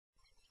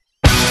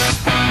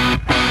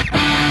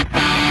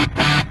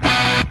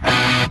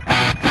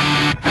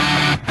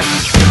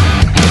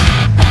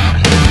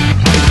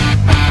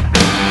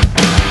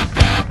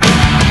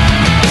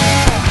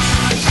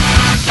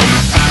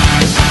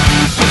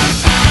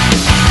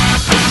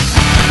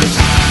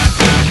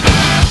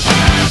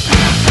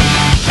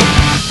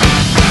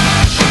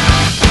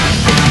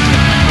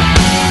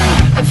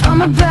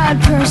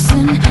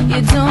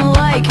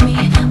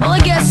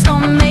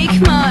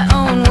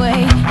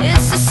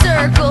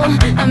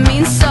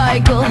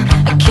cycle.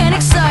 I can't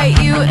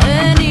excite you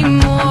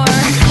anymore.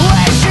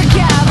 Where's your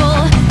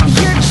gavel,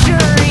 your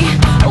jury?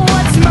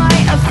 What's my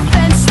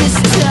offense this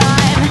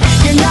time?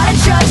 You're not a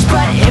judge,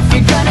 but if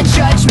you're gonna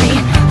judge me,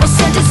 we'll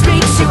sentence me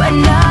to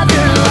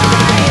another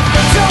life.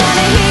 Don't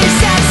wanna hear your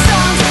sad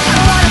songs, I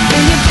don't wanna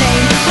feel your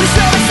pain. We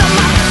swear it's not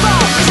my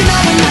fault, 'cause you know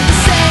we're not the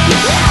same.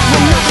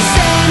 We're not the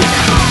same.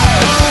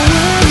 Oh,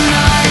 we're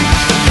not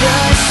the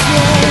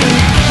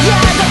same. Yeah,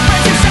 the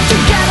friends are stuck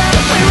together,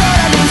 we wrote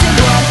our names in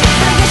blood.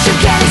 But I guess you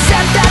can't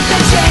accept that the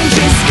change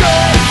is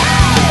good.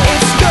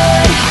 It's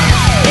good.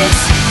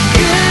 It's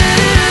good.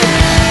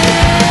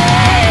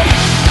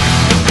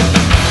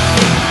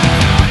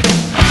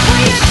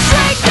 Will you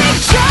treat me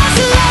just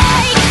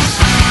like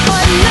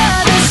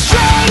another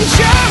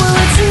stranger? Well,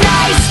 it's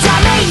nice to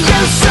meet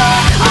you, so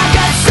I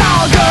guess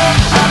I'll go.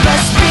 I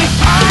best be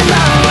on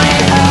my way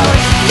out.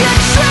 You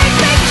treat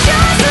me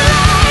just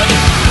like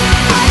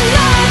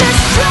another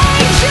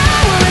stranger.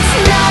 Well, it's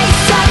nice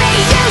to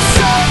meet you,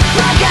 so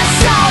I guess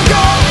I'll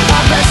go.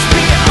 I best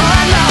be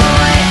on my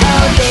way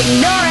out.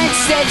 Ignorance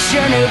said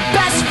your new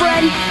best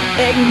friend.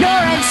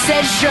 Ignorance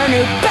said your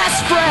new best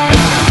friend.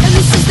 And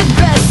this is the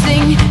best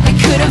thing that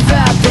could have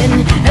happened.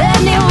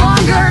 Any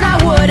longer and I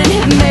wouldn't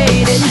have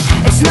made it.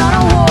 It's not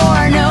a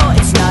war, no,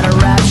 it's not a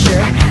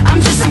rapture.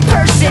 I'm just a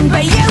person,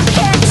 but you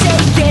can't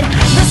take it.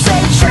 The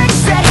same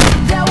tricks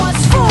that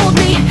once fooled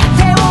me,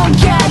 they won't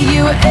get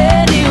you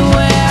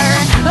anywhere.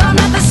 I'm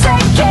not the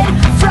same kid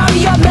from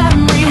your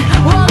memory.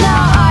 Well,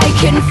 now I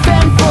can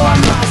fend for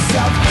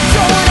myself.